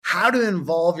how to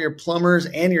involve your plumbers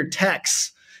and your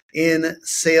techs in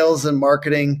sales and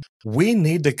marketing. We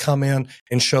need to come in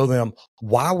and show them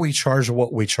why we charge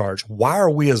what we charge. Why are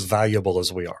we as valuable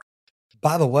as we are?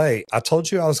 By the way, I told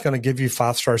you I was going to give you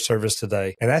 5-star service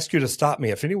today and ask you to stop me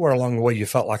if anywhere along the way you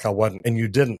felt like I wasn't, and you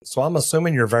didn't. So I'm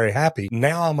assuming you're very happy.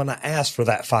 Now I'm going to ask for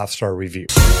that 5-star review.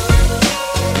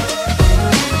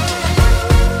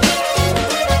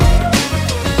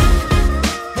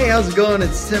 Hey, how's it going?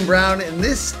 It's Tim Brown, and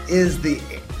this is the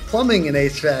Plumbing and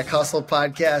HVAC Hustle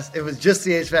Podcast. It was just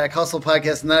the HVAC Hustle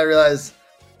Podcast, and then I realized,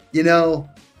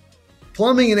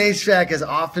 plumbing and HVAC is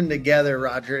often together,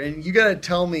 Roger, and you got to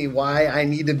tell me why I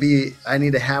need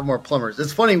to have more plumbers.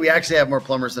 It's funny, we actually have more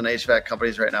plumbers than HVAC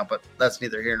companies right now, but that's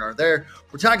neither here nor there.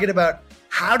 We're talking about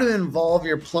how to involve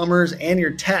your plumbers and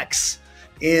your techs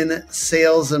in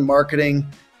sales and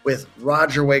marketing with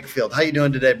Roger Wakefield. How you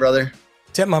doing today, brother?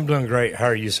 Tim, I'm doing great. How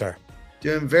are you, sir?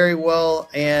 Doing very well.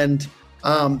 And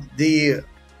the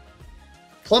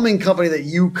plumbing company that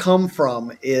you come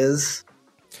from is...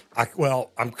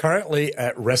 I'm currently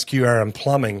at Rescue Air and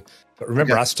Plumbing, but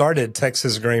remember, I started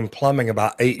Texas Green Plumbing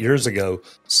about 8 years ago,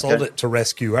 sold it to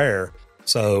Rescue Air,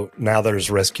 so now there's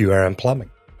Rescue Air and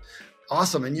Plumbing.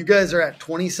 Awesome. And you guys are at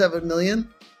 27 million?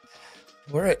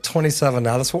 We're at 27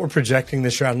 now. That's what we're projecting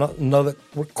this year. I don't know that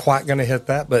we're quite going to hit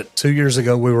that, but 2 years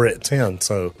ago we were at 10,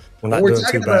 so we're not doing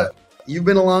too bad. You've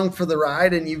been along for the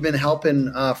ride, and you've been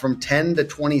helping from 10 to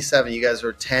 27. You guys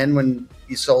were 10 when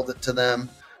you sold it to them.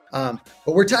 But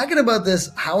we're talking about this,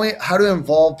 how to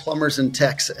involve plumbers and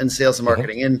techs in sales and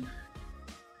marketing. Mm-hmm. And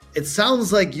it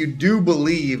sounds like you do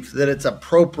believe that it's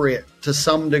appropriate to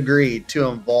some degree to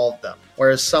involve them,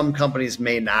 whereas some companies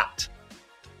may not.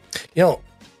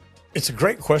 It's a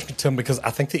great question, Tim, because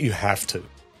I think that you have to,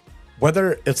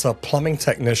 whether it's a plumbing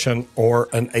technician or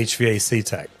an HVAC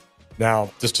tech. Now,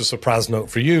 just a surprise note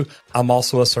for you, I'm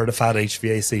also a certified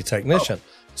HVAC technician.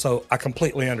 So I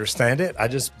completely understand it. I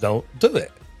just don't do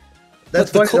it.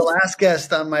 That's funny. The last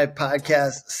guest on my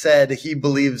podcast said he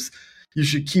believes you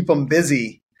should keep them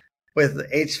busy with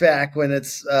HVAC when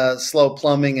it's slow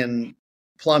plumbing and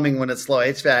plumbing when it's slow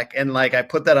HVAC. And I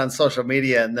put that on social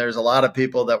media, and there's a lot of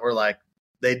people that were like,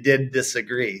 they did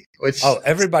disagree.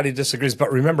 Everybody disagrees.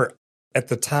 But remember, at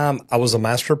the time, I was a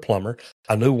master plumber.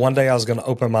 I knew one day I was going to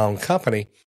open my own company.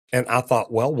 And I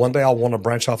thought, well, one day I'll want to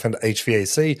branch off into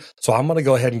HVAC. So I'm going to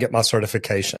go ahead and get my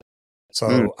certification.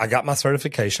 So I got my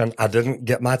certification. I didn't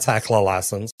get my TACLA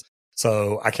license,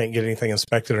 so I can't get anything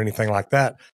inspected or anything like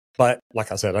that. But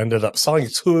like I said, I ended up selling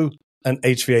to an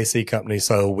HVAC company,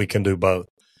 so we can do both.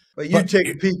 But you take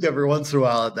a peek every once in a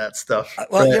while at that stuff.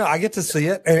 Well, I get to see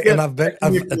it, and I've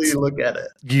look at it.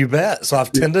 You bet. So I've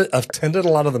attended a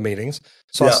lot of the meetings,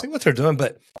 so I see what they're doing.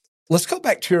 But let's go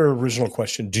back to your original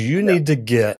question. Do you need to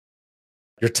get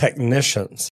your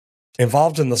technicians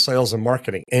involved in the sales and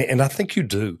marketing? And I think you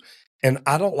do. And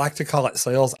I don't like to call it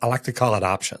sales. I like to call it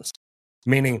options.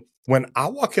 Meaning, when I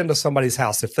walk into somebody's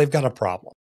house, if they've got a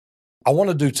problem, I want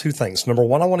to do two things. Number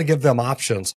one, I want to give them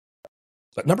options.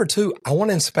 But number two, I want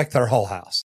to inspect their whole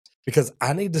house, because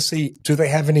I need to see, do they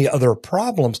have any other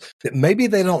problems that maybe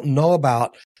they don't know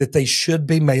about that they should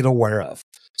be made aware of?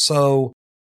 So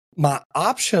my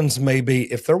options may be,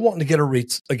 if they're wanting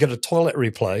to get a toilet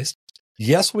replaced,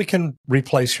 yes, we can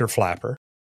replace your flapper.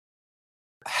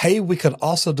 Hey, we could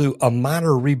also do a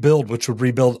minor rebuild, which would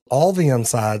rebuild all the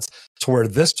insides to where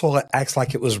this toilet acts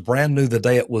like it was brand new the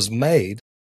day it was made.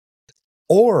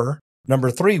 Or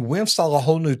number three, we install a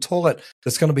whole new toilet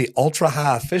that's going to be ultra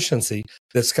high efficiency,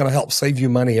 that's going to help save you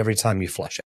money every time you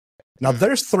flush it. Now,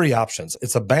 there's three options.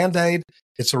 It's a Band-Aid,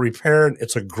 it's a repair, and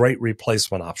it's a great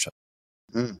replacement option.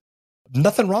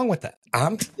 Nothing wrong with that.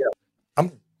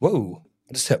 Whoa.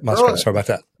 I just hit my screen. Sorry about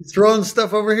that. Throwing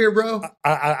stuff over here, bro.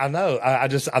 I know. I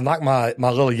knocked my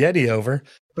little Yeti over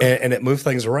and it moved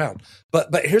things around.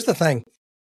 But here's the thing.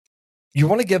 You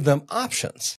want to give them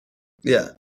options. Yeah.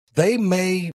 They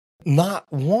may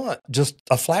not want just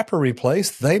a flapper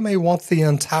replaced. They may want the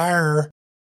entire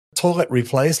toilet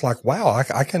replaced. Like, wow,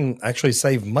 I can actually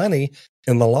save money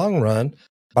in the long run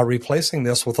by replacing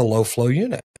this with a low flow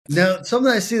unit. Now,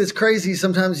 something I see that's crazy.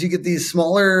 Sometimes you get these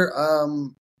smaller,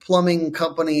 plumbing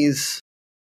companies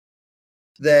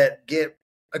that get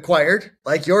acquired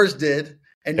like yours did,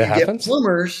 and you get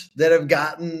plumbers that have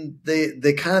gotten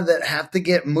the kind of that have to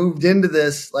get moved into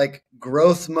this like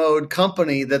growth mode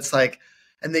company that's like,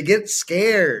 and they get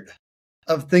scared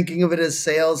of thinking of it as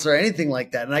sales or anything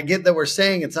like that. And I get that we're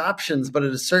saying it's options, but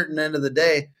at a certain end of the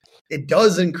day, it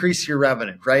does increase your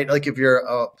revenue, right? Like if you're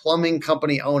a plumbing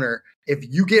company owner, if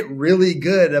you get really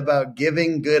good about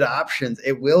giving good options,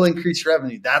 it will increase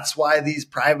revenue. That's why these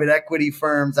private equity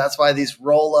firms, that's why these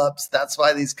roll-ups, that's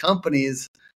why these companies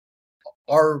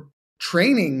are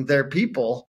training their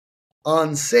people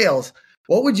on sales.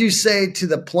 What would you say to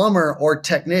the plumber or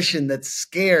technician that's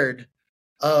scared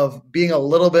of being a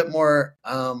little bit more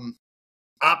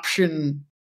option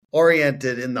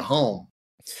oriented in the home?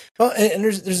 Well, and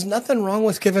there's nothing wrong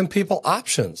with giving people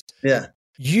options. Yeah.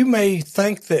 You may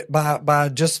think that by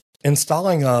just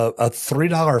installing a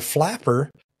 $3 flapper,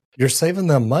 you're saving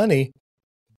them money.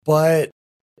 But,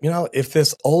 if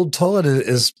this old toilet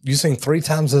is using 3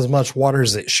 times as much water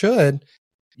as it should,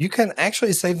 you can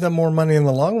actually save them more money in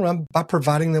the long run by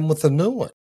providing them with a new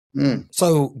one.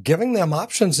 So giving them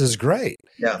options is great.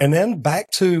 Yeah. And then back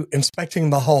to inspecting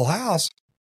the whole house.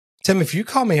 Tim, if you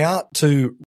call me out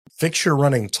to fix your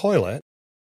running toilet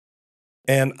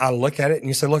and I look at it and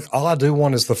you say, look, all I do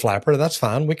want is the flapper. That's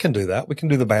fine. We can do that. We can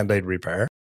do the Band-Aid repair.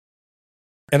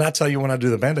 And I tell you, when I do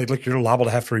the Band-Aid, look, you're liable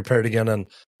to have to repair it again in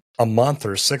a month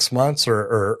or 6 months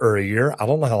or a year. I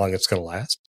don't know how long it's going to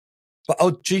last.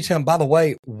 But, gee, Tim, by the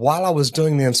way, while I was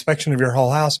doing the inspection of your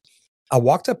whole house, I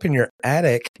walked up in your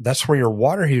attic. That's where your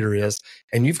water heater is.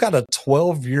 And you've got a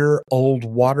 12-year-old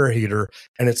water heater,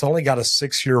 and it's only got a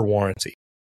 6-year warranty.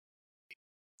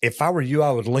 If I were you,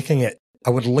 I would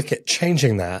look at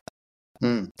changing that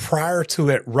prior to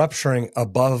it rupturing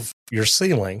above your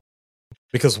ceiling,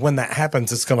 because when that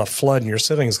happens, it's going to flood and your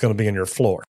ceiling is going to be in your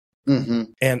floor.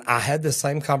 And I had the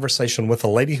same conversation with a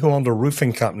lady who owned a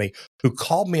roofing company who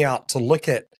called me out to look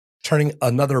at turning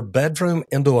another bedroom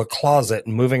into a closet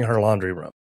and moving her laundry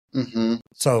room.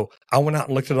 So I went out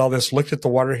and looked at all this, looked at the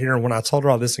water heater. And when I told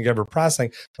her all this and gave her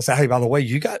pricing, I said, hey, by the way,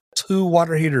 you got 2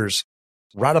 water heaters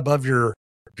right above your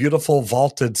beautiful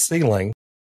vaulted ceiling.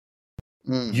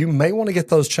 You may want to get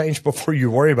those changed before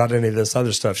you worry about any of this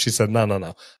other stuff. She said,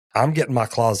 no. I'm getting my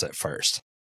closet first.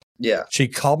 Yeah. She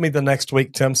called me the next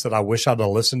week, Tim, said, I wish I'd have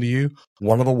listened to you.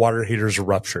 One of the water heaters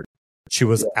ruptured. She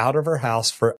was out of her house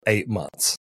for 8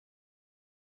 months.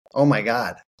 Oh my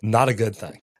God. Not a good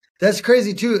thing. That's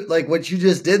crazy too. Like what you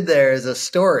just did there is a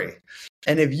story.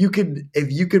 And if you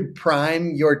could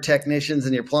prime your technicians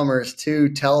and your plumbers to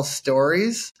tell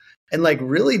stories and like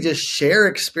really just share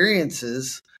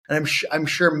experiences. And I'm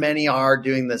sure many are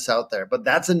doing this out there, but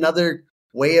that's another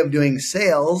way of doing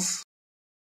sales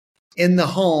in the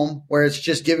home where it's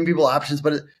just giving people options,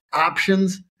 but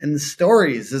options and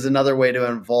stories is another way to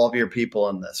involve your people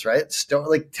in this, right?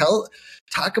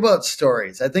 Talk about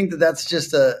stories. I think that's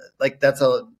just that's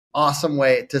a awesome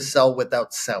way to sell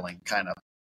without selling, kind of.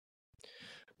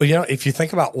 Well, if you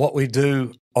think about what we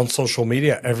do on social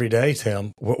media every day,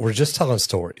 Tim, we're just telling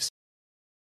stories.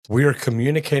 We are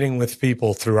communicating with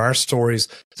people through our stories,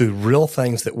 through real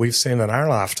things that we've seen in our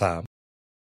lifetime.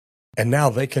 And now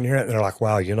they can hear it and they're like,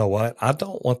 wow, you know what? I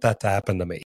don't want that to happen to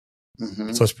me.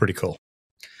 So it's pretty cool.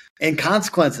 And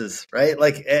consequences, right?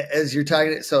 Like as you're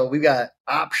talking, so we've got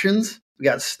options, we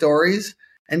got stories,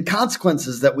 and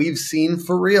consequences that we've seen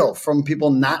for real from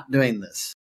people not doing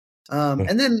this.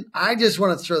 And then I just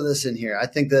want to throw this in here. I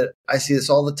think that I see this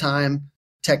all the time.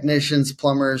 Technicians,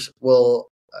 plumbers will,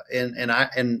 and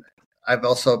I've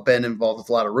also been involved with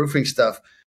a lot of roofing stuff,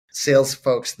 sales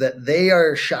folks that they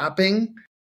are shopping.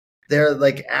 They're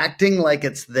like acting like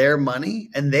it's their money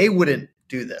and they wouldn't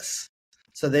do this.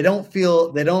 So they don't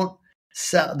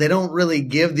really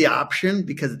give the option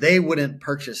because they wouldn't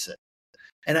purchase it.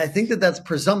 And I think that that's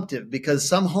presumptive because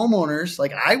some homeowners,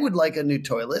 like I would like a new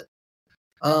toilet.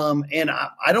 And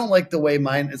I don't like the way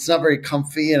it's not very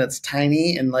comfy and it's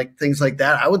tiny and like things like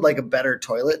that. I would like a better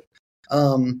toilet,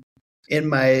 in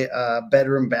my,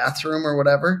 bedroom, bathroom or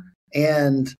whatever.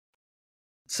 And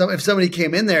so if somebody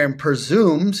came in there and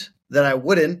presumed that I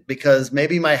wouldn't because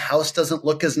maybe my house doesn't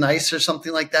look as nice or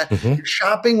something like that, you're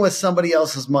shopping with somebody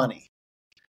else's money.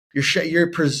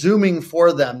 You're presuming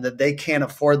for them that they can't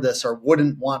afford this or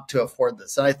wouldn't want to afford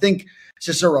this. And I think it's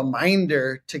just a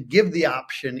reminder to give the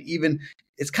option. Even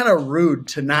it's kind of rude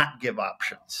to not give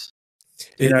options.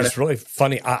 It's really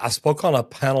funny. I spoke on a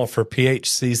panel for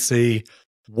PHCC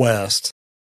West.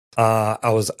 I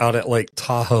was out at Lake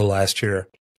Tahoe last year,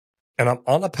 and I'm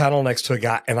on a panel next to a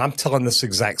guy, and I'm telling this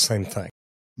exact same thing,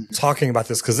 talking about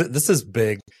this because this is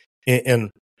big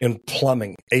in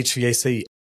plumbing, HVAC,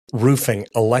 roofing,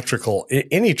 electrical,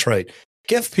 any trade.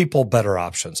 Give people better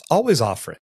options. Always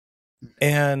offer it.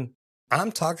 And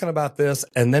I'm talking about this,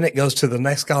 and then it goes to the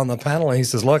next guy on the panel, and he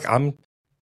says, "Look, I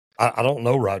don't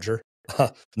know Roger.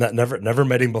 Never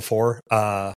met him before.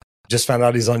 Just found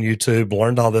out he's on YouTube.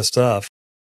 Learned all this stuff.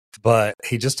 but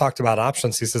he just talked about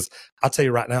options. He says, I'll tell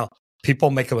you right now,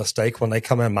 people make a mistake when they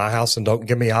come in my house and don't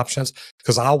give me options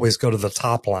because I always go to the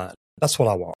top line. That's what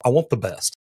I want. I want the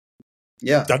best.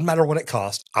 Yeah. Doesn't matter what it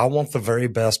costs. I want the very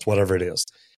best, whatever it is.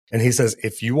 And he says,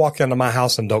 if you walk into my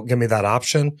house and don't give me that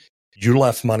option, you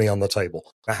left money on the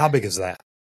table. Now, how big is that?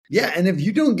 Yeah. And if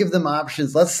you don't give them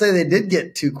options, let's say they did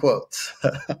get 2 quotes.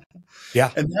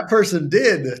 Yeah. And that person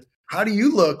did. How do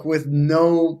you look with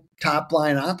no top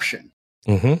line option?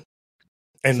 Mm-hmm.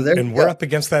 And, So and we're up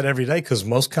against that every day because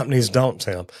most companies don't,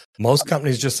 Tim. Most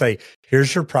companies just say,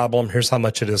 here's your problem. Here's how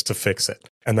much it is to fix it.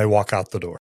 And they walk out the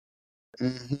door.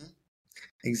 Mm-hmm.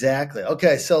 Exactly.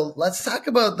 Okay. So let's talk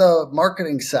about the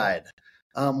marketing side.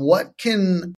 What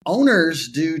can owners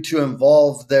do to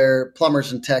involve their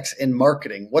plumbers and techs in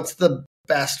marketing? What's the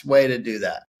best way to do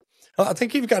that? Well, I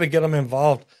think you've got to get them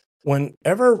involved.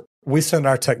 Whenever we send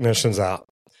our technicians out,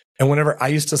 and whenever I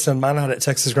used to send mine out at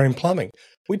Texas Green Plumbing,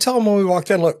 we tell them when we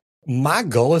walked in, look, my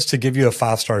goal is to give you a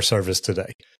 5-star service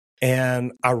today.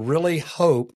 And I really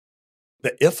hope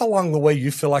that if along the way you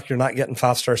feel like you're not getting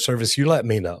 5-star service, you let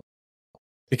me know.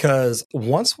 Because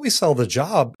once we sell the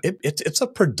job, it's a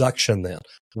production then.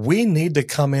 We need to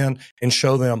come in and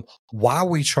show them why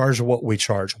we charge what we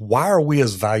charge. Why are we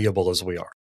as valuable as we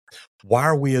are? Why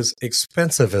are we as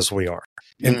expensive as we are?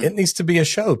 And it needs to be a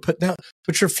show.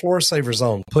 Put your floor savers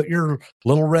on. Put your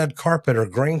little red carpet or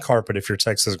green carpet if you're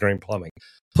Texas Green Plumbing.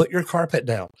 Put your carpet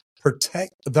down.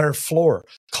 Protect their floor.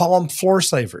 Call them floor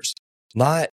savers,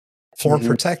 not floor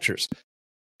protectors.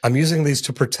 I'm using these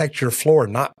to protect your floor,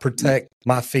 not protect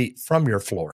my feet from your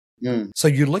floor. So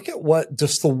you look at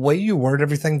just the way you word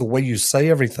everything, the way you say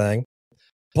everything.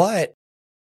 But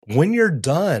when you're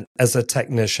done as a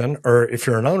technician, or if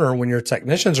you're an owner, when your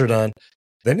technicians are done,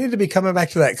 they need to be coming back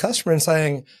to that customer and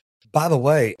saying, by the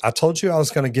way, I told you I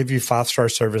was going to give you 5-star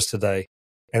service today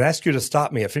and ask you to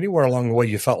stop me if anywhere along the way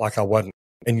you felt like I wasn't,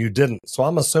 and you didn't. So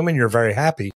I'm assuming you're very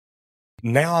happy.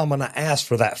 Now I'm going to ask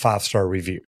for that 5-star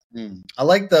review. I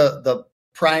like the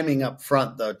priming up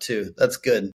front though, too. That's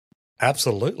good.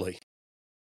 Absolutely.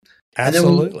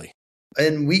 Absolutely.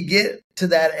 And we get to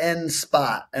that end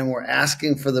spot and we're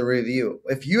asking for the review.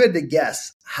 If you had to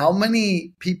guess, how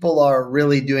many people are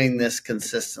really doing this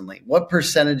consistently? What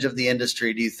percentage of the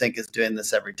industry do you think is doing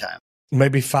this every time?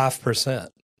 Maybe 5%.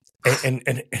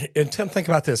 And Tim, think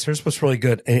about this. Here's what's really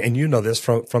good. And you know this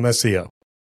from SEO.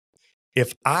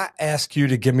 If I ask you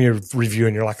to give me a review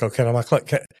and you're like, okay, I'm like,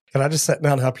 can I just sit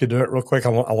down and help you do it real quick? I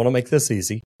want to make this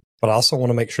easy, but I also want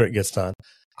to make sure it gets done.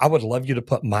 I would love you to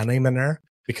put my name in there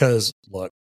because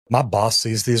look, my boss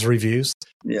sees these reviews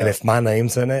and if my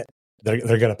name's in it, they're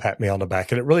going to pat me on the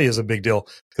back. And it really is a big deal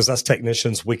because us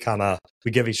technicians, we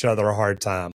give each other a hard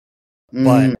time.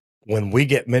 But when we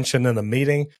get mentioned in a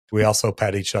meeting, we also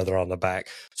pat each other on the back.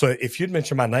 So if you'd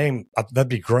mention my name, that'd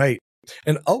be great.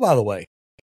 And oh, by the way,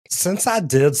 since I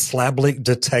did slab leak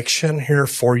detection here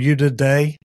for you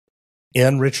today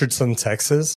in Richardson,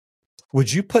 Texas,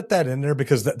 would you put that in there?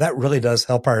 Because that really does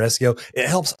help our SEO. It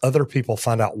helps other people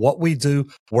find out what we do,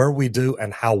 where we do,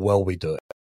 and how well we do it.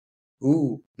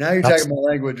 Ooh, now you're talking my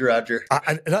language, Roger.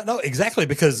 No, exactly.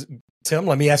 Because Tim,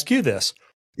 let me ask you this.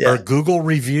 Are Google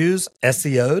reviews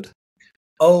SEO'd?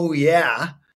 Oh, yeah.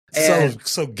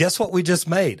 So guess what we just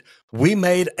made? We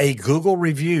made a Google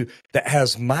review that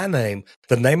has my name,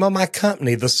 the name of my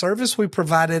company, the service we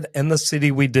provided, and the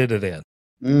city we did it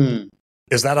in.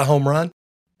 Is that a home run?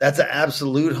 That's an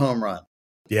absolute home run.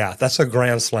 Yeah, that's a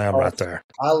grand slam right there.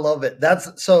 I love it.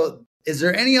 So is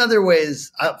there any other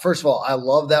ways? First of all, I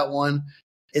love that one.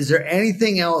 Is there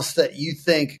anything else that you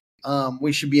think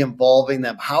we should be involving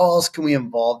them? How else can we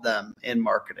involve them in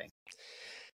marketing?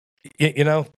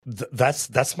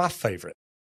 That's my favorite.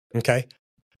 Okay.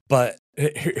 But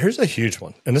here's a huge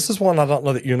one. And this is one I don't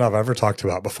know that you and I have ever talked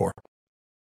about before.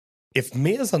 If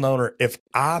me as an owner, if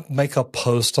I make a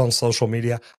post on social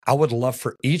media, I would love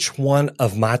for each one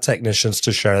of my technicians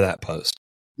to share that post.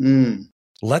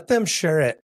 Let them share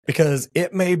it because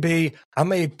it may be, I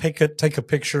may take a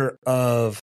picture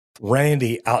of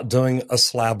Randy out doing a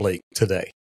slab leak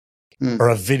today or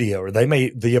a video, or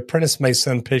the apprentice may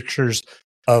send pictures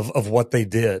of what they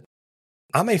did.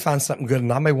 I may find something good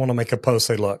and I may want to make a post,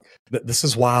 say, look, this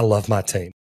is why I love my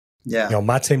team. Yeah.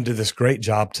 My team did this great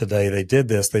job today. They did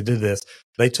this. They did this.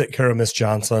 They took care of Miss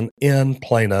Johnson in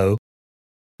Plano.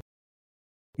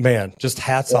 Man, just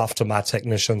hats off to my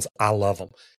technicians. I love them.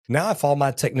 Now, if all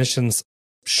my technicians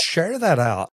share that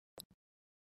out,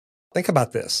 think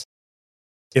about this.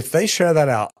 If they share that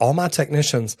out, all my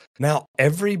technicians, now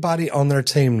everybody on their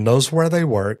team knows where they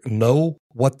work, know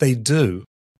what they do,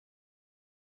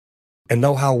 and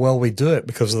know how well we do it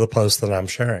because of the post that I'm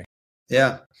sharing.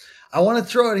 Yeah. I want to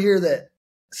throw out here that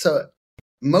so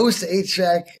most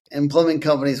HVAC and plumbing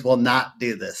companies will not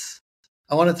do this.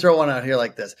 I want to throw one out here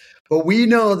like this. But we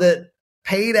know that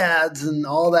paid ads and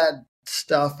all that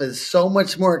stuff is so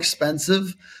much more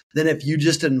expensive than if you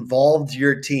just involved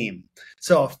your team.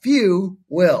 So a few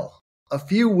will. A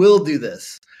few will do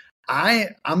this. I'm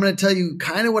going to tell you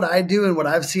kind of what I do and what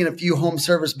I've seen a few home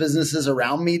service businesses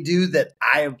around me do that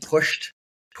I have pushed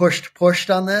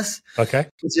on this. Okay.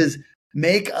 Which is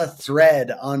make a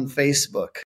thread on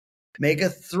Facebook. Make a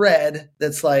thread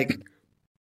that's like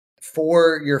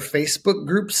for your Facebook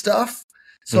group stuff.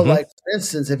 So like, for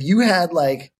instance, if you had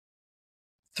like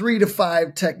 3 to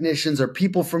 5 technicians or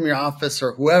people from your office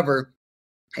or whoever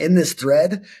in this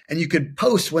thread, and you could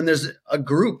post when there's a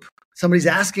group, somebody's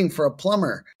asking for a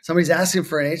plumber, somebody's asking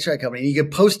for an HVAC company, and you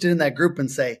could post it in that group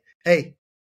and say, hey,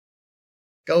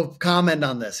 go comment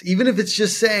on this. Even if it's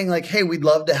just saying like, hey, we'd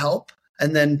love to help,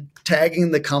 and then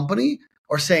tagging the company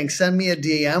or saying, send me a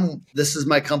DM. This is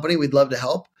my company. We'd love to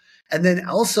help. And then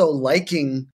also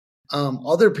liking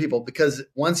other people, because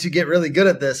once you get really good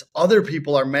at this, other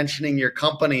people are mentioning your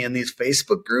company in these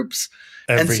Facebook groups.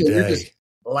 Every day. You're just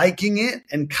liking it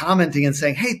and commenting and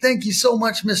saying, hey, thank you so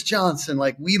much, Miss Johnson.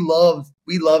 Like we love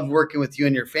working with you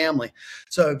and your family.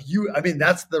 So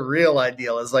that's the real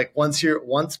ideal is like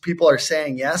once people are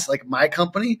saying yes, like my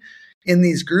company in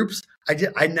these groups,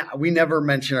 we never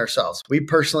mention ourselves. We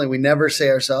never say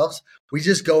ourselves. We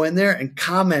just go in there and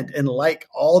comment and like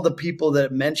all the people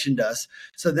that mentioned us.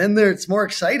 So then it's more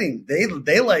exciting. They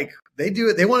do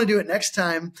it. They want to do it next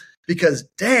time because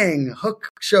dang, Hook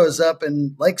shows up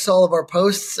and likes all of our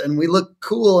posts and we look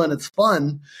cool and it's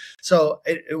fun. So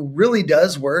it really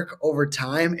does work over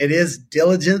time. It is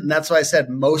diligent. And that's why I said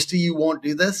most of you won't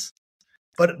do this.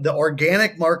 But the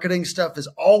organic marketing stuff is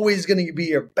always going to be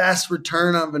your best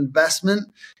return on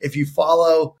investment if you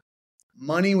follow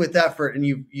money with effort and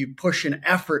you push an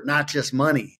effort, not just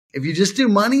money. If you just do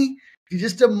money,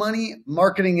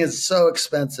 marketing is so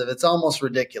expensive. It's almost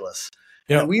ridiculous.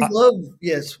 And we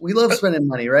love spending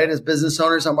money, right? As business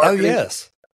owners on marketing. Oh,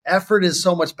 yes. Effort is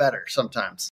so much better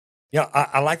sometimes. Yeah,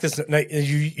 I like this. Now,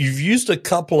 you've used a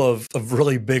couple of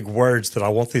really big words that I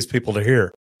want these people to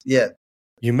hear. Yeah.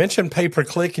 You mentioned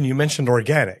pay-per-click and you mentioned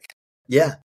organic.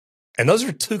 Yeah. And those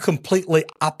are two completely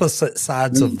opposite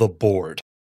sides of the board.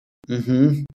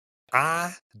 Mm-hmm.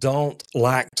 I don't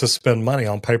like to spend money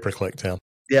on pay-per-click, Tim.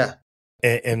 Yeah.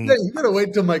 And you gotta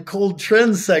wait till my cold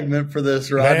trends segment for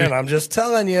this, Rob. Man, I'm just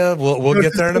telling you, we'll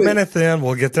get there in a minute. Then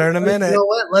we'll get there in a minute. You know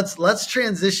what? Let's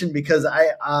transition because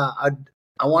I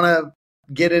want to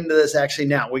get into this actually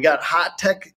now. We got hot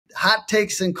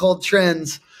takes and cold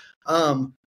trends.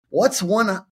 What's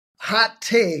one hot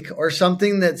take or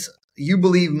something that's you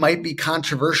believe might be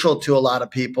controversial to a lot of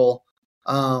people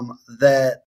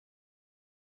that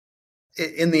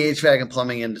in the HVAC and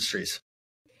plumbing industries?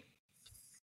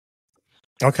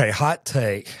 Okay, hot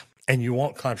take, and you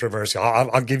want controversy.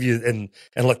 I'll give you, and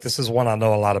look, this is one I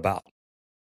know a lot about.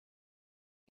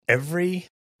 Every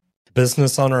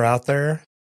business owner out there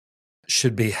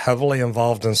should be heavily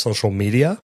involved in social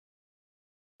media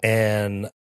and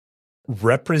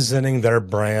representing their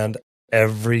brand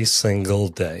every single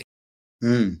day.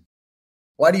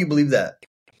 Why do you believe that?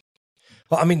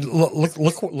 Well, I mean,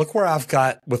 look where I've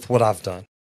got with what I've done.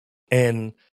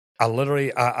 And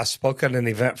I spoke at an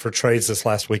event for trades this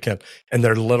last weekend, and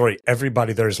they're literally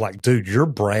everybody there is like, dude, your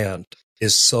brand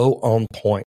is so on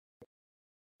point.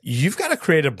 You've got to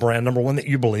create a brand, number one, that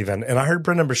you believe in. And I heard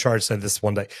Brendan Burchard say this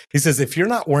one day. He says, if you're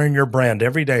not wearing your brand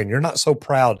every day and you're not so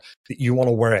proud that you want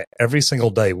to wear it every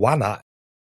single day, why not?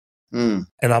 And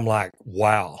I'm like,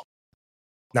 wow.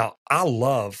 Now, I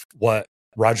love what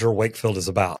Roger Wakefield is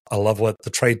about. I love what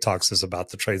the Trade Talks is about,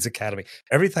 the Trades Academy.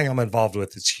 Everything I'm involved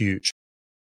with is huge.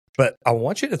 But I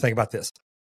want you to think about this.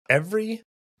 Every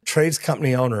trades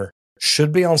company owner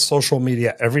should be on social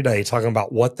media every day talking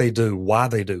about what they do, why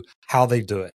they do, how they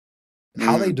do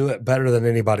it better than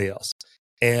anybody else.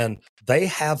 And they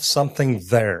have something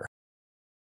there.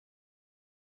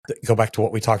 Go back to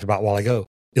what we talked about a while ago,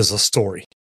 is a story.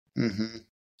 Mm-hmm.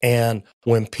 And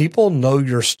when people know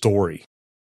your story,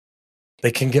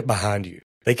 they can get behind you.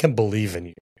 They can believe in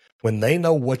you. When they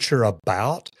know what you're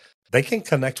about, they can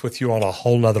connect with you on a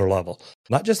whole nother level.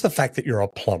 Not just the fact that you're a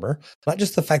plumber, not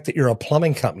just the fact that you're a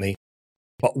plumbing company,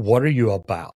 but what are you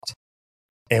about?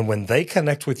 And when they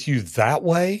connect with you that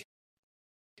way,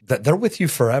 that they're with you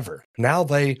forever. Now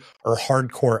they are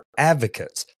hardcore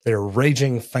advocates. They're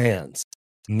raging fans,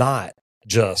 not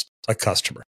just a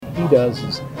customer. What he does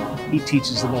is he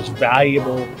teaches the most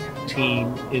valuable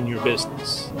team in your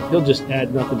business. He'll just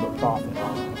add nothing but profit.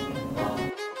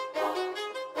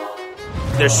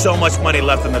 there's so much money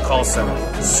left in the call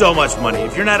center. So much money.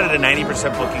 If you're not at a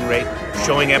 90% booking rate,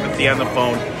 showing empathy on the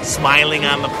phone, smiling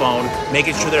on the phone,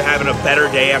 making sure they're having a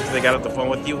better day after they got off the phone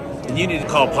with you, then you need to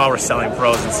call Power Selling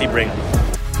Pros and see Brigham.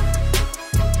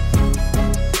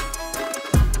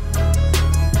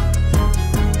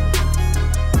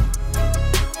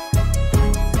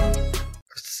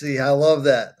 See, I love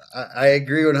that. I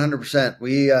agree 100%.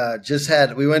 We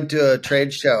went to a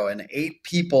trade show and 8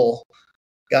 people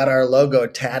got our logo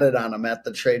tatted on them at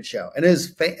the trade show. And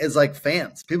it's like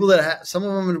fans, people that some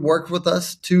of them had worked with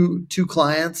us, two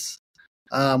clients,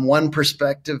 one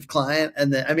prospective client.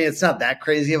 And then, I mean, it's not that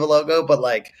crazy of a logo, but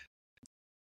like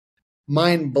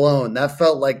mind blown. That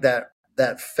felt like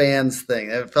that fans thing.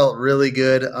 It felt really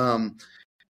good.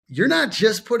 You're not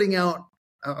just putting out,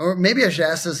 or maybe I should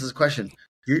ask this as a question.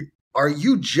 Are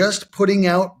you just putting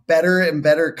out better and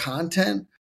better content,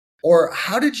 or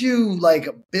how did you like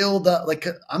build up? Like,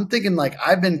 I'm thinking like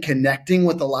I've been connecting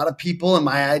with a lot of people in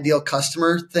my ideal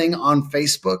customer thing on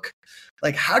Facebook.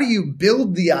 Like, how do you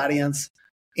build the audience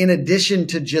in addition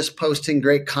to just posting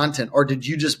great content, or did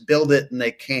you just build it and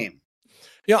they came?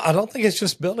 Yeah, I don't think it's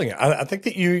just building it. I think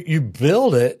that you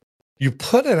build it, you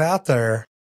put it out there,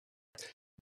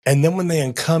 and then when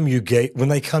they come, you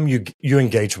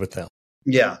engage with them.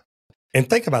 Yeah. And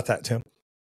think about that, Tim.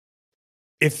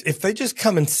 If they just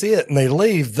come and see it and they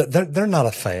leave, they're not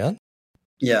a fan.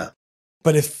 Yeah.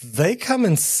 But if they come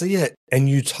and see it and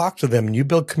you talk to them and you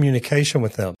build communication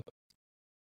with them,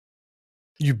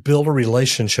 you build a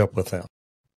relationship with them.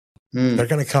 They're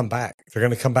going to come back. They're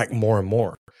going to come back more and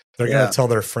more. They're going to tell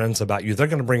their friends about you. They're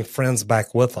going to bring friends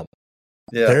back with them.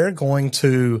 Yeah. They're going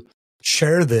to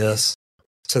share this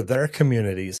to their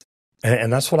communities.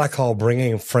 And that's what I call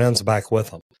bringing friends back with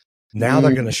them. Now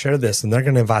they're going to share this and they're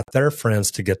going to invite their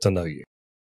friends to get to know you.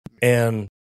 And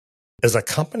as a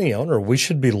company owner, we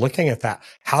should be looking at that.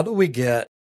 How do we get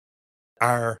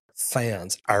our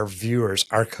fans, our viewers,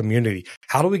 our community,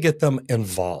 how do we get them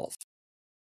involved?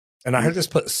 And I heard this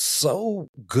put so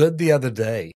good the other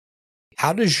day.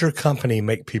 How does your company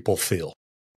make people feel?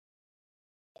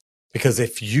 Because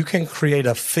if you can create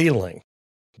a feeling,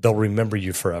 they'll remember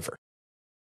you forever.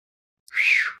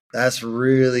 That's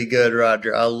really good,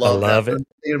 Roger. I love that. I've been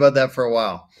thinking about that for a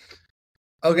while.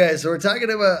 Okay, so we're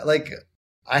talking about, like,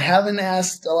 I haven't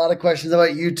asked a lot of questions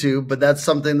about YouTube, but that's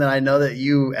something that I know that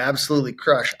you absolutely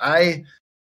crush. I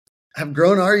have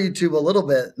grown our YouTube a little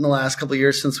bit in the last couple of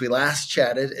years since we last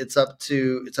chatted. It's about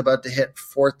to hit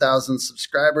 4,000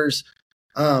 subscribers.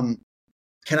 Can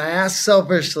I ask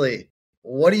selfishly,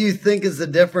 what do you think is the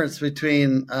difference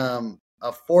between how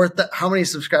many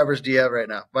subscribers do you have right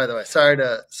now? By the way, sorry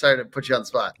to put you on the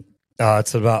spot.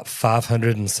 It's about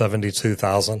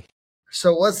 572,000.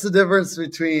 So what's the difference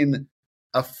between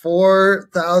a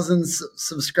 4,000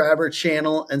 subscriber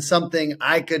channel and something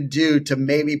I could do to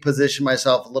maybe position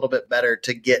myself a little bit better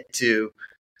to get to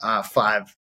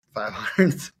 500?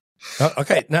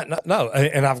 Okay, no.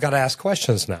 And I've got to ask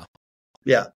questions now.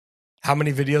 Yeah. How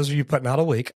many videos are you putting out a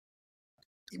week?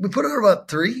 We put out about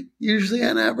 3 usually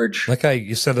on average. Okay,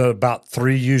 you said about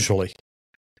 3 usually.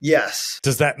 Yes.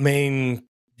 Does that mean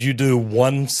you do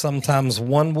 1 sometimes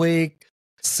 1 week,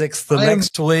 6 the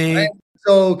next week? I am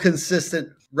so consistent,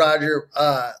 Roger.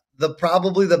 For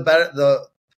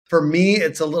me,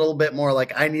 it's a little bit more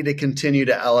like I need to continue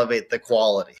to elevate the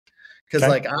quality because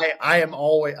I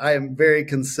am very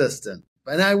consistent.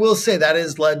 And I will say that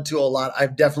has led to a lot.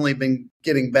 I've definitely been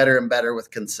getting better and better with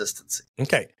consistency.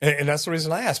 Okay. And that's the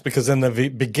reason I asked, because in the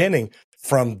beginning,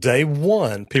 from day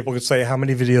one, people could say, how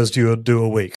many videos do you do a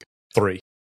week? 3.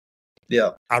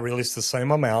 Yeah. I released the same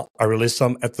amount. I released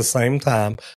them at the same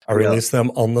time. I released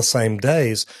them on the same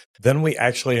days. Then we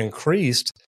actually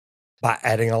increased by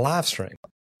adding a live stream.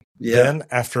 Yeah. Then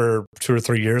after 2 or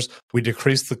 3 years, we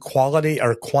decreased the quality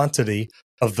or quantity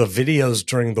of the videos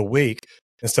during the week.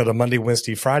 Instead of Monday,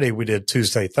 Wednesday, Friday, we did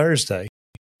Tuesday, Thursday.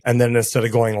 And then instead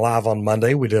of going live on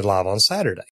Monday, we did live on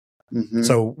Saturday. Mm-hmm.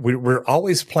 So we're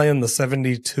always playing the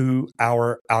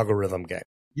 72-hour algorithm game.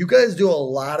 You guys do a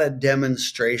lot of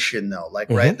demonstration though,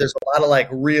 right? There's a lot of I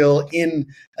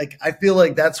feel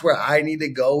like that's where I need to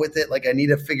go with it. Like I need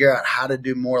to figure out how to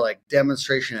do more like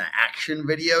demonstration and action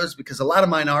videos, because a lot of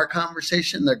mine are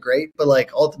conversation. They're great, but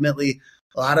like ultimately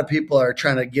a lot of people are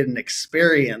trying to get an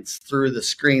experience through the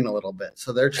screen a little bit.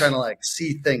 So they're trying to like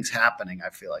see things happening. I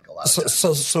feel like a lot of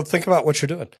times. So think about what you're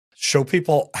doing. Show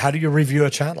people, how do you review a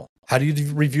channel? How do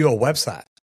you review a website?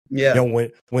 Yeah. You know,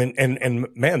 when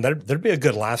man, there'd be a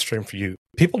good live stream for you.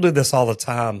 People do this all the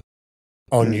time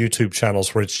on YouTube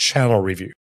channels where it's channel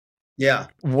review. Yeah.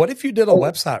 What if you did a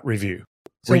website review?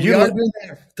 So we are doing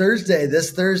that Thursday,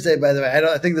 this Thursday, by the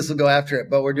way. I think this will go after it,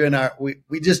 but we're doing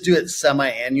we just do it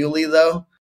semi-annually though.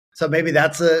 So maybe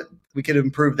we could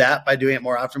improve that by doing it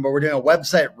more often, but we're doing a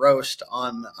website roast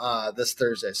on this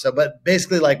Thursday. So, but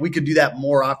basically like we could do that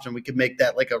more often. We could make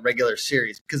that like a regular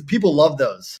series because people love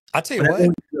those. I'll tell you what,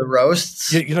 the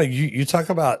roasts. You talk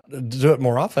about do it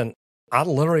more often. I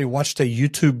literally watched a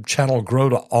YouTube channel grow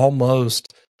to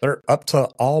they're up to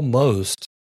almost,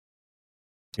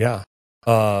 1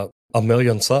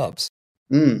 million subs.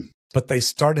 But they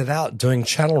started out doing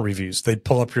channel reviews. They'd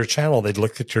pull up your channel. They'd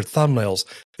look at your thumbnails.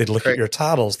 They'd look at your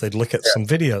titles. They'd look at some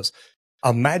videos.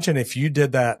 Imagine if you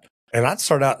did that. And I'd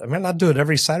start out, I'd do it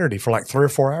every Saturday for like 3 or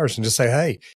 4 hours and just say,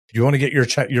 hey, you want to get your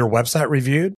website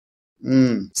reviewed?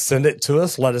 Send it to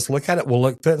us. Let us look at it. We'll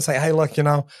look through it and say, hey, look,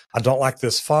 I don't like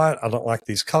this font. I don't like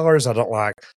these colors. I don't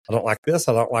like this.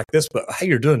 I don't like this, but hey,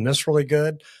 you're doing this really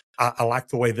good. I like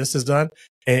the way this is done.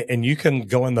 And you can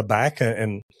go in the back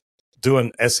and do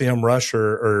an SEM rush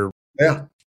or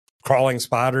crawling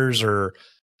spiders or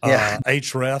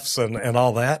hrefs and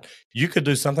all that. You could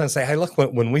do something and say, hey, look,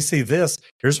 when we see this,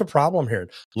 here's a problem here.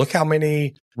 Look how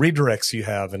many redirects you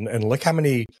have and look how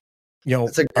many,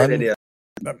 That's a great idea.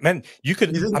 Man, you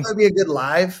think that would be a good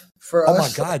live for us? Oh my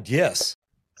God, yes.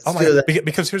 God.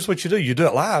 Because here's what you do. You do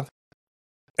it live.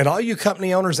 And all you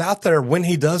company owners out there, when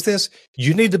he does this,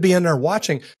 you need to be in there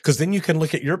watching because then you can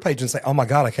look at your page and say, oh my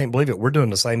God, I can't believe it. We're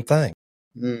doing the same thing.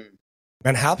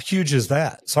 And how huge is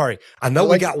that? Sorry. I know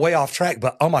we got way off track,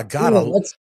 but oh my God.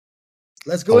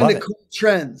 Let's go into cool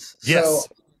trends. Yes. So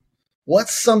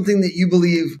what's something that you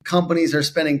believe companies are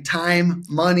spending time,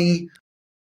 money,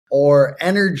 or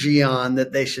energy on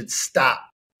that they should stop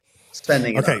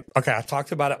spending? Okay. I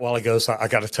talked about it a while ago, so I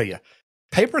got to tell you,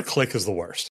 pay-per-click is the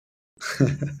worst.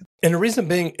 And the reason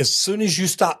being, as soon as you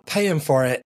stop paying for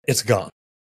it, it's gone.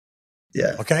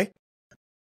 Yeah. Okay.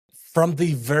 From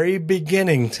the very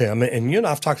beginning, Tim, and you and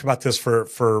I've talked about this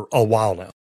for a while now.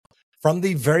 From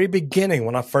the very beginning,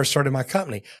 when I first started my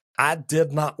company, I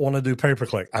did not want to do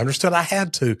pay-per-click. I understood I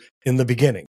had to in the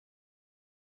beginning.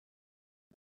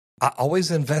 I always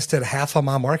invested half of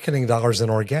my marketing dollars in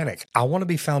organic. I want to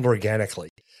be found organically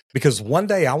because one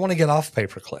day I want to get off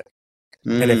pay-per-click.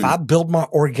 And if I build my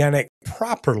organic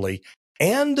properly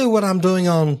and do what I'm doing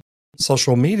on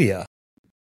social media,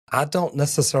 I don't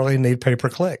necessarily need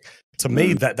pay-per-click. To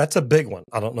me, that's a big one.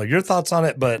 I don't know your thoughts on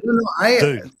it, but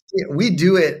we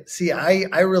do it. See,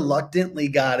 I reluctantly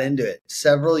got into it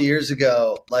several years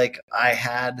ago. Like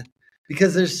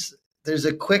because there's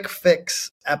a quick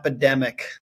fix epidemic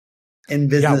in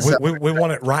business. Yeah, we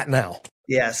want it right now.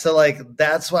 Yeah. So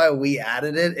that's why we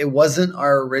added it. It wasn't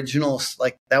our original,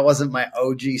 that wasn't my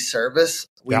OG service.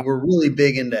 We were really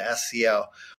big into SEO.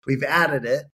 We've added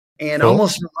it and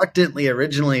almost reluctantly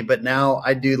originally, but now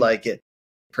I do like it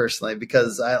personally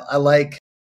because I like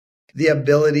the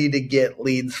ability to get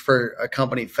leads for a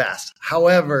company fast.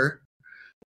 However,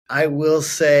 I will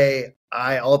say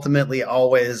I ultimately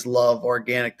always love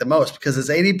organic the most because it's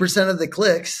 80% of the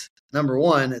clicks. Number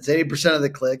one, it's 80% of the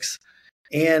clicks.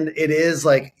 And it is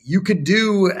you could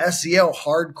do SEO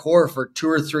hardcore for 2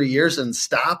 or 3 years and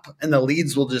stop, and the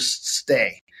leads will just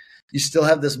stay. You still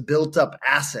have this built up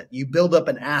asset. You build up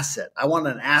an asset. I want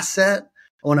an asset.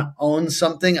 I want to own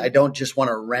something. I don't just want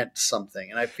to rent something.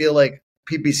 And I feel like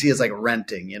PPC is like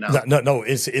renting, No,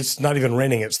 it's not even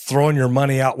renting. It's throwing your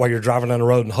money out while you're driving down the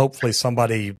road and hopefully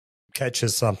somebody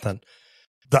catches something.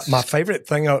 My favorite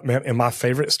thing and my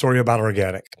favorite story about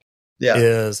organic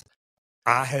is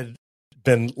I had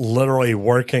been literally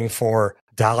working for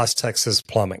Dallas, Texas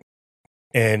Plumbing.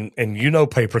 And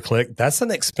pay-per-click, that's an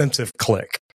expensive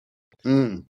click.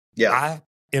 Yeah. I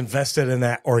invested in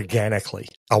that organically.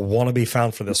 I want to be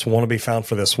found for this, want to be found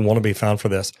for this, want to be found for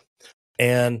this.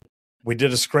 And we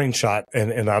did a screenshot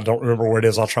and I don't remember where it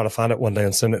is. I'll try to find it one day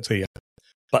and send it to you.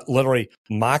 But literally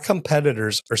my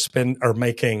competitors are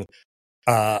making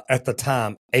at the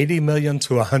time 80 million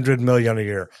to 100 million a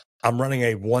year. I'm running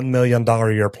a $1 million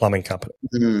a year plumbing company.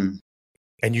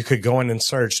 And you could go in and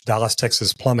search Dallas,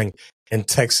 Texas Plumbing, and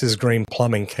Texas Green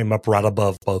Plumbing came up right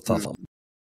above both of them.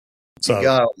 So, you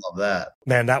gotta love that.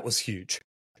 Man, that was huge.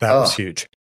 That was huge.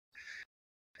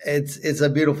 It's a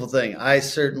beautiful thing. I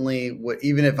certainly would,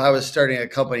 even if I was starting a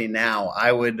company now,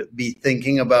 I would be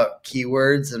thinking about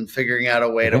keywords and figuring out a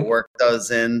way to work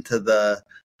those into the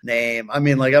name. I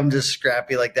mean, I'm just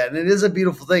scrappy like that. And it is a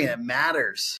beautiful thing. It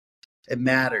matters. It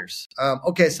matters.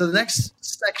 Okay, so the next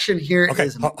section here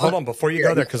is... Hold on, before you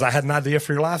go there, because I had an idea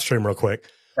for your live stream real quick.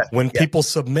 When people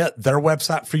submit their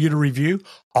website for you to review,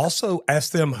 also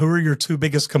ask them who are your 2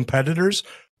 biggest competitors.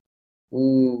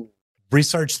 Ooh.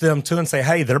 research them too and say,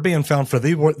 hey, they're being found for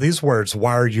these words.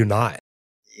 Why are you not?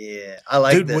 Yeah, I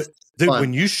like this. Dude,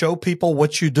 when you show people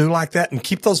what you do like that, and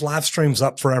keep those live streams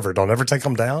up forever, don't ever take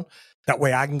them down. That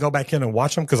way I can go back in and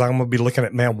watch them, because I'm going to be looking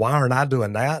at, man, why aren't I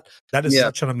doing that? That is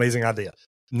such an amazing idea.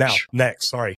 Now, next,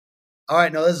 sorry. All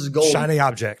right, no, this is gold. Shiny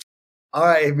object. All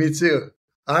right, me too.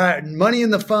 All right, money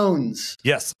in the phones.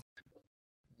 Yes.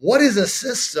 What is a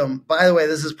system? By the way,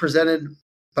 this is presented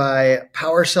by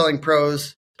Power Selling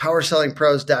Pros,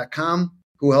 powersellingpros.com,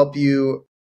 who help you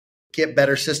get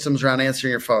better systems around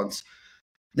answering your phones.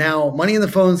 Now, money in the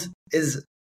phones is,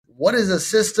 what is a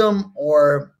system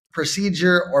or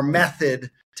procedure or method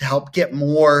to help get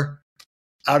more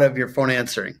out of your phone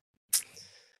answering?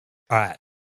 All right.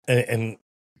 And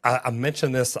I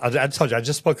mentioned this. I told you, I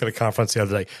just spoke at a conference the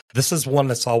other day. This is one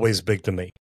that's always big to me.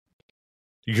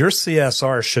 Your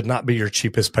CSR should not be your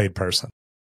cheapest paid person.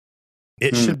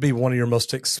 It should be one of your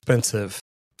most expensive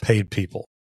paid people,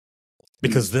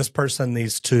 because this person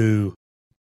needs to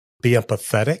be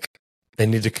empathetic. They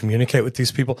need to communicate with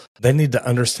these people. They need to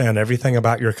understand everything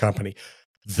about your company.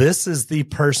 This is the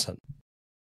person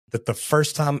that the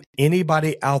first time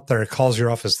anybody out there calls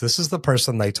your office, this is the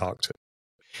person they talk to.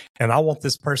 And I want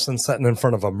this person sitting in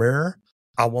front of a mirror.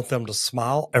 I want them to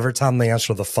smile every time they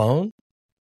answer the phone.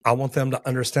 I want them to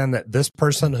understand that this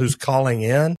person who's calling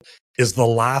in is the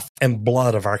life and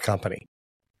blood of our company.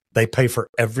 They pay for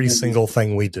every single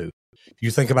thing we do.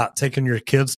 You think about taking your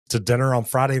kids to dinner on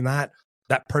Friday night,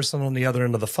 that person on the other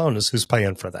end of the phone is who's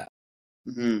paying for that.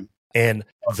 Mm-hmm. And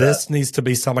this needs to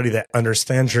be somebody that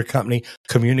understands your company,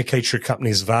 communicates your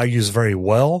company's values very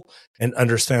well, and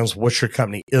understands what your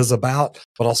company is about,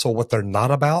 but also what they're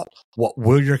not about. What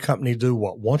will your company do?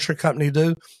 What won't your company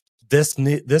do? This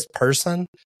person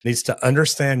needs to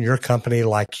understand your company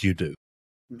like you do.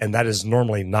 And that is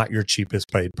normally not your cheapest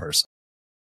paid person.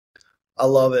 I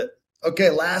love it. Okay,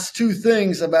 last two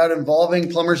things about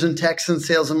involving plumbers and techs in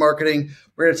sales and marketing.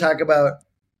 We're going to talk about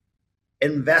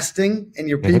investing in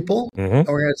your people, and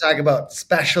we're going to talk about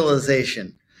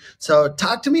specialization. So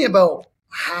talk to me about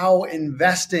how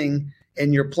investing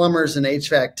in your plumbers and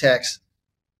HVAC techs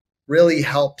really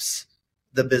helps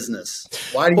the business.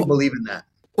 Why do you believe in that?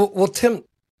 Well, Tim,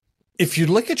 if you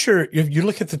look at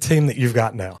the team that you've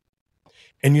got now,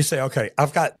 and you say, okay,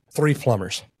 I've got 3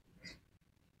 plumbers.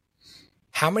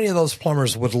 How many of those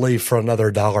plumbers would leave for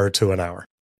another $1 or $2 an hour?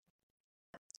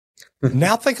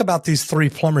 Now think about these 3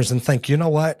 plumbers and think, you know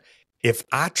what? If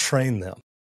I train them,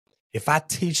 if I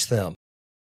teach them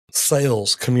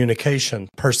sales, communication,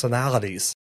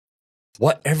 personalities,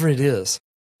 whatever it is,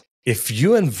 if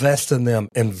you invest in them,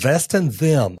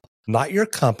 not your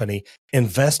company,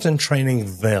 invest in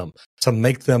training them to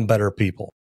make them better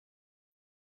people.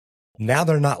 Now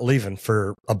they're not leaving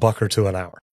for $1 or $2 an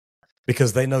hour,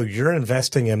 because they know you're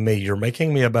investing in me. You're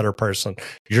making me a better person.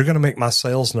 You're going to make my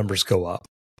sales numbers go up.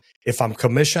 If I'm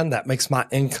commissioned, that makes my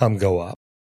income go up.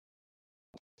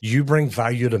 You bring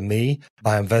value to me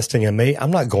by investing in me. I'm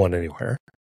not going anywhere.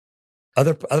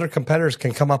 Other competitors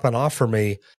can come up and offer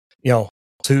me, $2,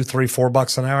 $3,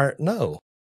 $4 an hour. No,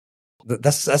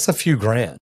 that's a few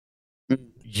grand.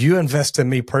 You invest in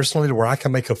me personally to where I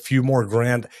can make a few more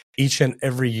grand each and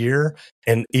every year,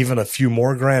 and even a few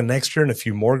more grand next year and a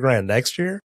few more grand next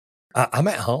year. I'm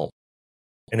at home.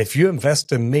 And if you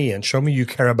invest in me and show me you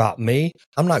care about me,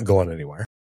 I'm not going anywhere.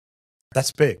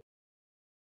 That's big.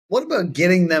 What about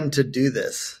getting them to do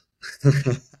this?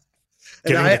 Getting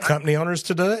the company owners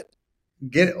to do it?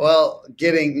 Getting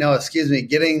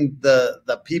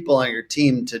the people on your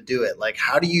team to do it. Like,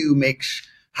 how do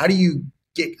you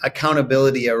get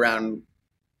accountability around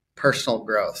personal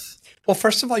growth? Well,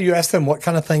 first of all, you ask them what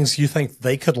kind of things you think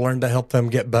they could learn to help them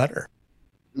get better.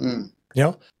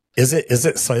 Is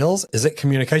it sales? Is it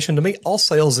communication? To me, all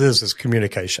sales is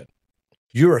communication.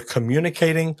 You are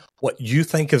communicating what you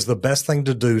think is the best thing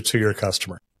to do to your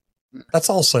customer. That's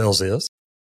all sales is.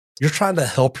 You're trying to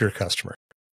help your customer.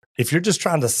 If you're just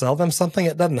trying to sell them something,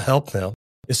 it doesn't help them.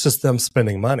 It's just them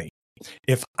spending money.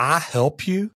 If I help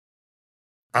you,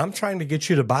 I'm trying to get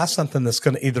you to buy something that's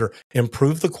going to either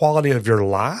improve the quality of your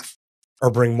life,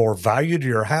 or bring more value to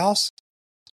your house,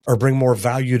 or bring more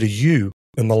value to you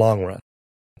in the long run.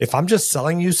 If I'm just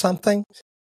selling you something,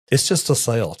 it's just a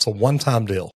sale. It's a one-time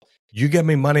deal. You give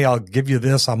me money, I'll give you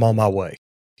this. I'm on my way.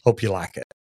 Hope you like it.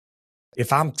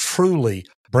 If I'm truly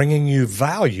bringing you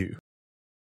value,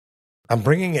 I'm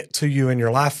bringing it to you in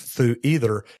your life through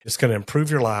either it's going to improve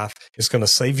your life, it's going to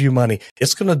save you money,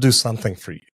 it's going to do something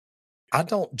for you. I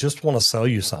don't just want to sell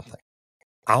you something.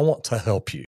 I want to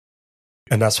help you.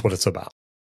 And that's what it's about.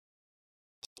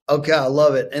 Okay, I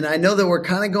love it. And I know that we're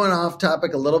kind of going off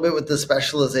topic a little bit with the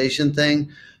specialization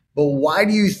thing, but why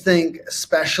do you think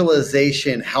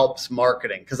specialization helps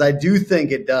marketing? Because I do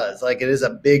think it does. Like, it is a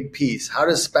big piece. How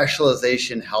does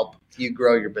specialization help you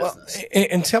grow your business? Well,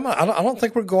 and Tim, I don't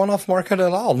think we're going off market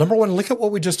at all. Number one, look at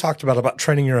what we just talked about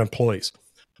training your employees.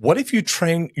 What if you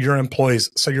train your employees?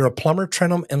 So you're a plumber,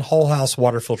 train them in whole house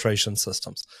water filtration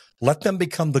systems. Let them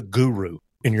become the guru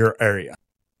in your area.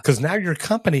 Because now your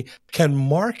company can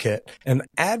market and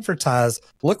advertise,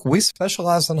 look, we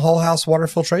specialize in whole house water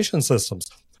filtration systems.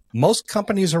 Most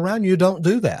companies around you don't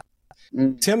do that.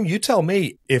 Tim, you tell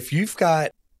me, if you've got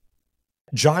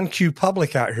John Q.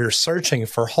 Public out here searching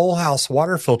for whole house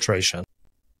water filtration,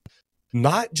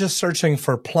 not just searching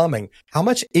for plumbing, how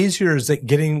much easier is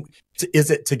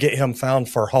it to get him found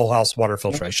for whole house water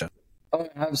filtration? Oh,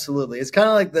 absolutely. It's kind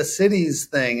of like the cities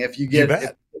thing. If you get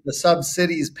the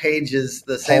sub-cities pages,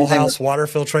 the same whole thing house water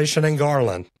filtration in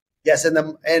Garland. Yes,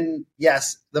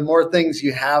 the more things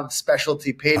you have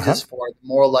specialty pages for, the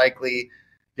more likely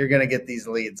you're going to get these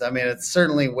leads. I mean, it's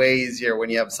certainly way easier when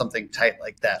you have something tight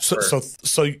like that.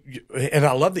 And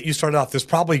I love that you started off this,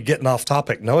 probably getting off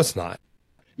topic. No, it's not.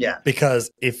 Yeah.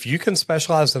 Because if you can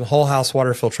specialize in whole house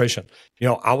water filtration,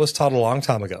 I was taught a long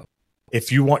time ago,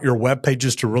 if you want your web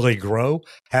pages to really grow,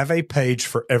 have a page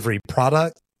for every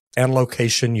product and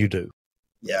location you do.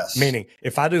 Yes. Meaning,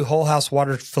 if I do whole house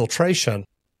water filtration,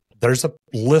 there's a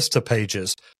list of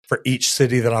pages for each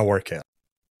city that I work in.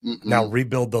 Now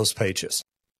rebuild those pages.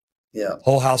 Yeah.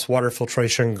 Whole house water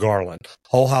filtration Garland,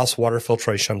 whole house water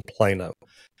filtration Plano.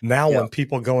 Now when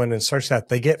people go in and search that,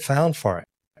 they get found for it.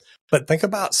 But think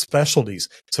about specialties.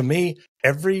 To me,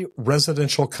 every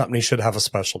residential company should have a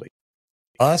specialty.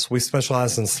 Us, we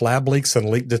specialize in slab leaks and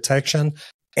leak detection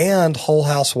and whole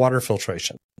house water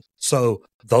filtration. So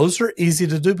those are easy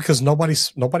to do because nobody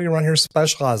around here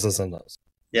specializes in those.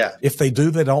 Yeah. If they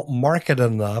do, they don't market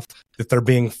enough that they're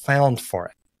being found for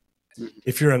it.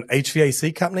 If you're an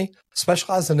HVAC company,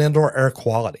 specialize in indoor air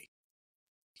quality.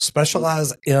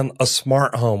 Specialize in a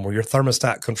smart home where your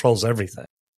thermostat controls everything.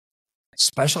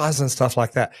 Specialize in stuff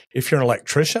like that. If you're an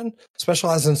electrician,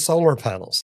 specialize in solar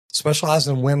panels. Specialize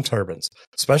in wind turbines.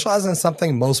 Specialize in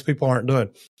something most people aren't doing.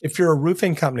 If you're a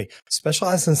roofing company,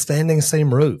 specialize in standing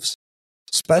seam roofs.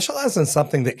 Specialize in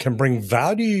something that can bring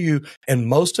value to you, and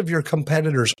most of your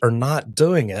competitors are not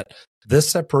doing it. This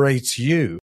separates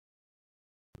you.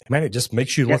 Man, it just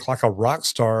makes you look like a rock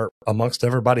star amongst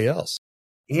everybody else.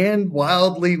 And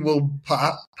wildly will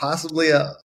possibly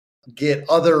get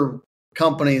other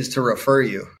companies to refer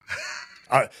you.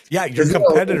 Your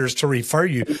competitors to refer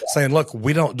you, saying, look,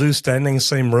 we don't do standing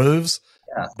seam roofs,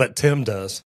 but Tim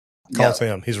does. Call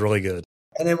Tim. He's really good.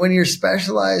 And then when you're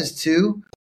specialized too,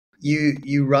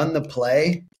 you run the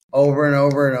play over and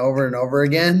over and over and over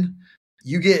again,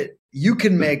 you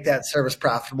can make that service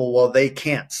profitable while they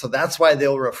can't. So that's why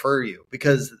they'll refer you,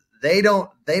 because they don't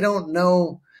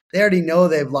know, they already know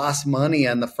they've lost money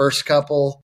on the first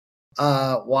couple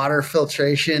water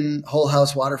filtration, whole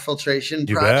house water filtration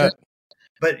project.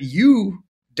 But you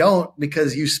don't,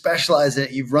 because you specialize in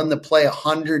it. You've run the play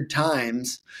 100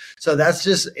 times. So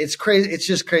it's crazy. It's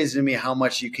just crazy to me how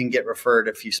much you can get referred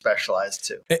if you specialize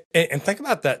too. And think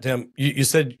about that, Tim. You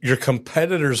said your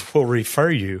competitors will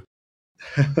refer you.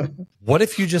 What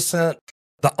if you just sent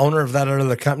the owner of that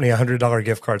other company a $100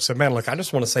 gift card? Said, man, look, I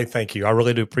just want to say thank you. I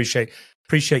really do appreciate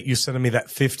you sending me that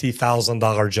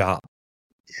 $50,000 job.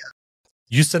 Yeah.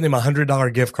 You send him a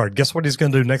 $100 gift card. Guess what he's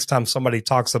going to do next time somebody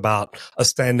talks about a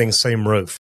standing seam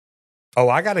roof? Oh,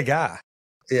 I got a guy.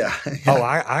 Yeah. Oh,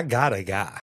 I got a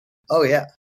guy. Oh, yeah.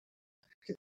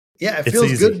 Yeah, it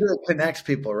feels good to connect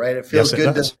people, right? It feels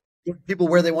good to get people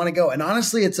where they want to go. And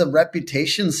honestly, it's a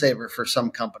reputation saver for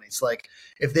some companies. Like,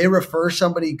 if they refer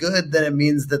somebody good, then it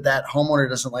means that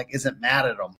homeowner isn't mad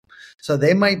at them. So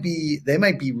they might be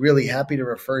really happy to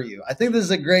refer you. I think this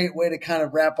is a great way to kind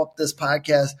of wrap up this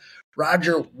podcast.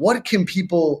 Roger, what can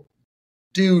people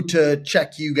do to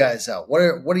check you guys out? What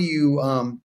are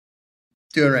you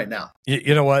doing right now?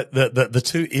 You know what? The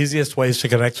two easiest ways to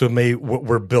connect with me,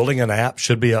 we're building an app,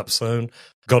 should be up soon.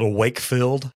 Go to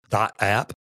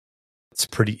wakefield.app. It's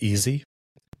pretty easy.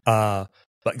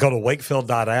 But go to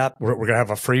wakefield.app. We're going to have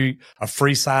a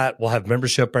free site. We'll have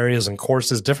membership areas and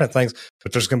courses, different things,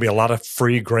 but there's going to be a lot of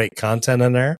free, great content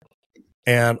in there.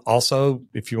 And also,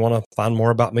 if you want to find more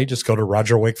about me, just go to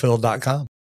rogerwakefield.com.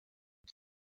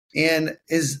 And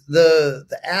is the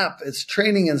app, it's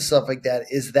training and stuff like that,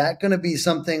 is that going to be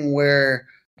something where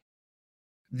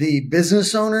the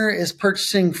business owner is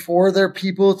purchasing for their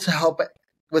people to help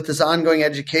with this ongoing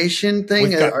education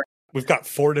thing? We've got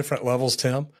 4 different levels,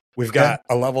 Tim. We've got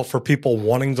a level for people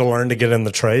wanting to learn to get in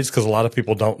the trades, because a lot of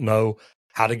people don't know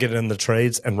how to get in the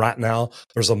trades. And right now,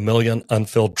 there's 1 million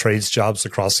unfilled trades jobs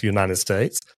across the United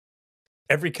States.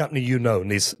 Every company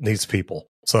needs people.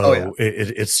 So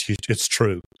it's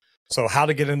true. So how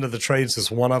to get into the trades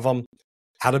is one of them.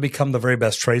 How to become the very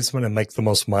best tradesman and make the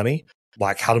most money,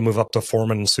 like how to move up to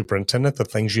foreman and superintendent, the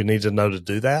things you need to know to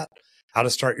do that, how to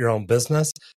start your own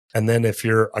business. And then if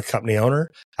you're a company owner,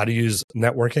 how to use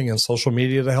networking and social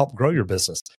media to help grow your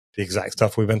business. The exact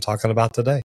stuff we've been talking about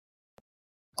today.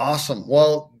 Awesome.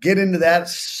 Well, get into that.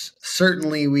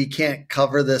 Certainly, we can't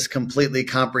cover this completely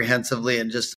comprehensively in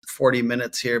just 40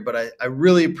 minutes here, but I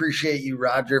really appreciate you,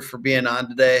 Roger, for being on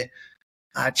today.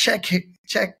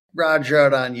 Check Roger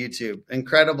out on YouTube.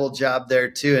 Incredible job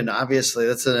there, too. And obviously,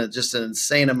 that's just an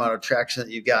insane amount of traction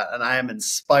that you got. And I am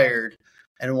inspired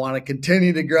and want to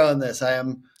continue to grow in this. I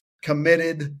am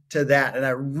committed to that. And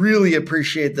I really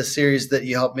appreciate the series that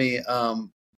you helped me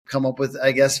come up with,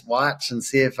 I guess, watch and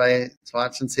see if I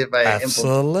Absolutely.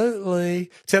 implement.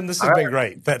 Tim, this has been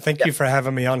great. Thank you for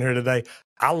having me on here today.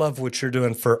 I love what you're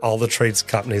doing for all the trades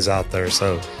companies out there.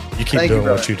 So you keep doing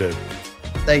what you do.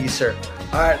 Thank you, sir.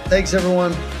 All right. Thanks,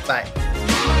 everyone. Bye.